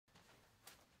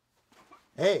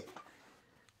Hey.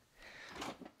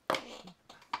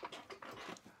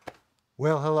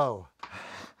 Well, hello.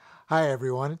 Hi,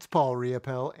 everyone. It's Paul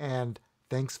Riopelle, and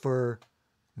thanks for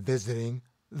visiting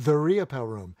the Riopelle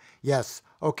Room. Yes,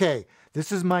 okay.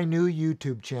 This is my new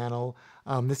YouTube channel.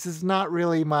 This is not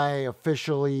really my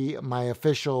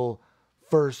official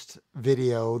first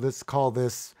video. Let's call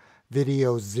this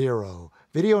video 0.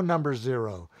 Video number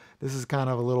 0. This is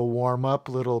kind of a little warm-up,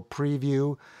 little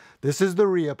preview. This is the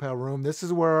Riopelle Room. This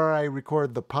is where I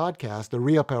record the podcast, the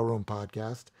Riopelle Room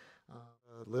podcast.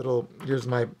 Here's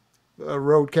my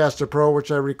Rodecaster Pro, which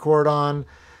I record on,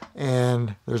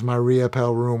 and there's my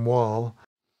Riopelle Room wall.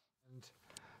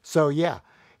 So yeah,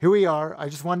 here we are. I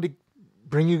just wanted to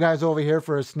bring you guys over here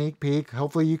for a sneak peek.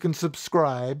 Hopefully you can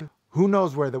subscribe. Who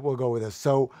knows where that we'll go with this.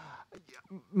 So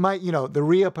the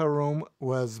Riopelle Room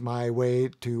was my way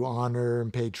to honor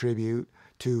and pay tribute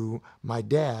to my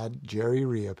dad, Jerry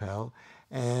Riopelle,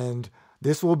 and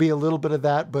this will be a little bit of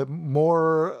that, but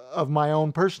more of my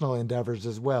own personal endeavors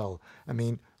as well. I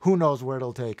mean, who knows where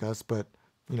it'll take us, but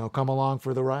come along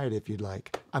for the ride if you'd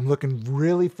like. I'm looking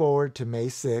really forward to May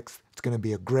 6th. It's going to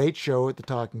be a great show at the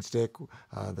Talking Stick,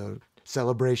 the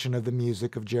celebration of the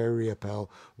music of Jerry Riopelle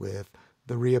with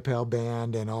the Riopelle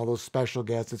Band and all those special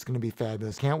guests. It's going to be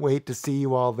fabulous. Can't wait to see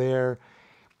you all there.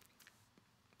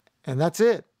 And that's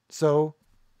it. So,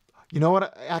 you know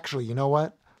what? Actually, you know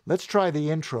what? Let's try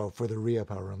the intro for the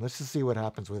Riopelle Room. Let's just see what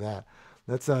happens with that.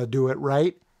 Let's do it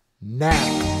right now.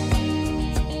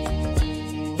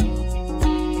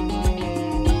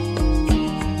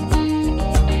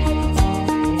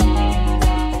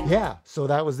 Yeah, so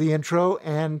that was the intro,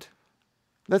 and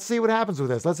let's see what happens with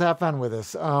this. Let's have fun with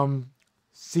this.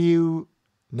 See you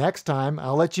next time.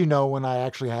 I'll let you know when I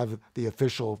actually have the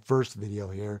official first video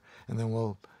here, and then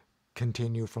we'll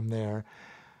continue from there.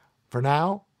 For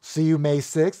now, see you May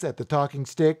 6th at the Talking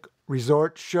Stick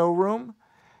Resort Showroom.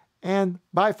 And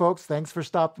bye, folks. Thanks for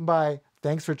stopping by.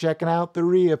 Thanks for checking out the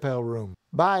Riopelle Room.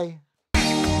 Bye.